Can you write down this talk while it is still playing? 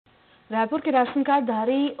रायपुर के ration card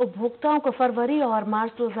धारी उपभोक्ताओं को फरवरी और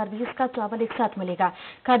मार्च 2020 का चावल एक साथ मिलेगा।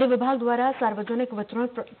 खाद्य विभाग द्वारा सार्वजनिक वितरण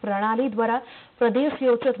प्रणाली द्वारा प्रदेश के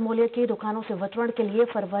उचित मूल्य की दुकानों से वितरण के लिए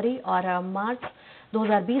फरवरी और मार्च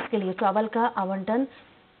 2020 के लिए चावल का आवंटन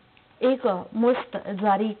एक मुश्त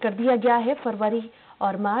जारी कर दिया गया है। फरवरी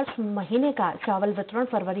और मार्च महीने का चावल वितरण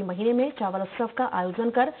फरवरी महीने में चावल उत्सव का आयोजन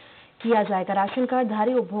कर किया जाएगा। राशन कार्ड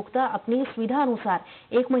धारी उपभोक्ता अपनी सुविधा अनुसार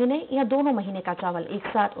 1 महीने या दोनों महीने का चावल एक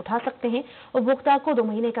साथ उठा सकते हैं। उपभोक्ता को 2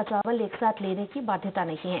 महीने का चावल एक साथ लेने की बाध्यता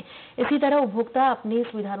नहीं है। इसी तरह उपभोक्ता अपनी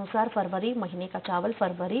सुविधा अनुसार फरवरी महीने का चावल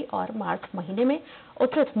फरवरी और मार्च महीने में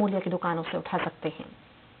उचित मूल्य की दुकानों से उठा सकते हैं।